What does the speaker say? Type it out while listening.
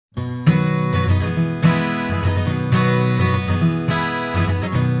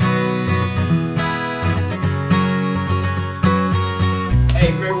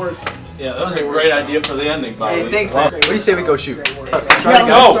Yeah, that was a great idea for the ending, Bobby. Hey, thanks, man. What do you say we go shoot? Let's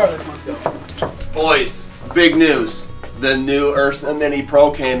go. Boys, big news. The new URSA Mini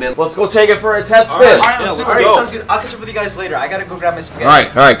Pro came in. Let's go take it for a test spin. Alright, sounds good. I'll catch up with you guys later. I gotta go grab my spaghetti.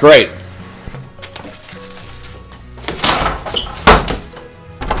 Alright, great.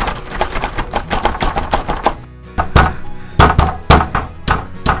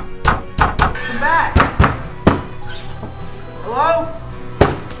 Come back. Hello?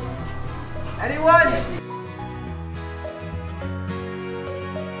 Anyone?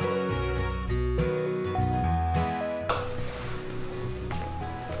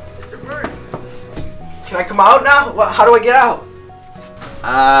 Can I come out now? How do I get out?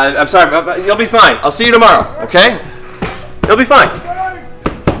 I'm sorry, you'll be fine. I'll see you tomorrow, okay? You'll be fine.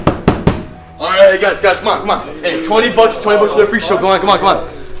 Alright, guys, come on. Hey, 20 bucks for the freak show. Come on.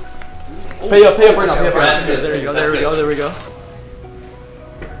 Pay up right now. There we go.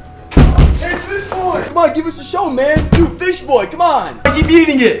 Hey, Fish Boy! Come on, give us a show, man. Dude, Fish Boy, come on. I keep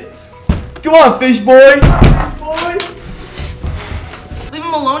eating it. Come on, Fish Boy. Leave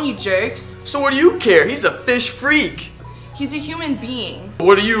him alone, you jerks. So what do you care? He's a fish freak. He's a human being.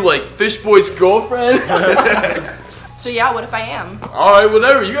 What are you, like, Fish Boy's girlfriend? So yeah, what if I am? Alright,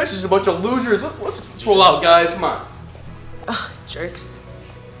 whatever. You guys are just a bunch of losers. Let's roll out, guys. Come on. Ugh, jerks.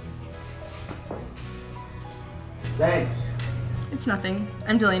 Thanks. It's nothing.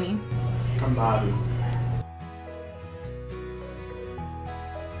 I'm Delaney. I'm Bobby.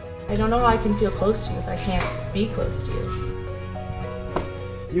 I don't know how I can feel close to you if I can't be close to you.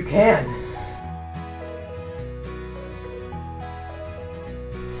 You can.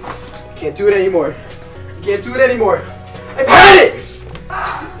 Can't do it anymore. Can't do it anymore. I've had it!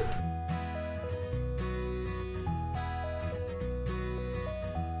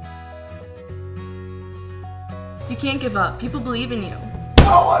 You can't give up. People believe in you.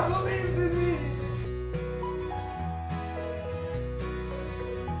 No one believes in me.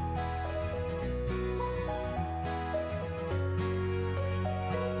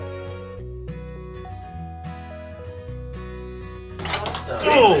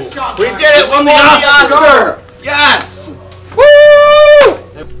 We did it! Won the Oscar! Yes!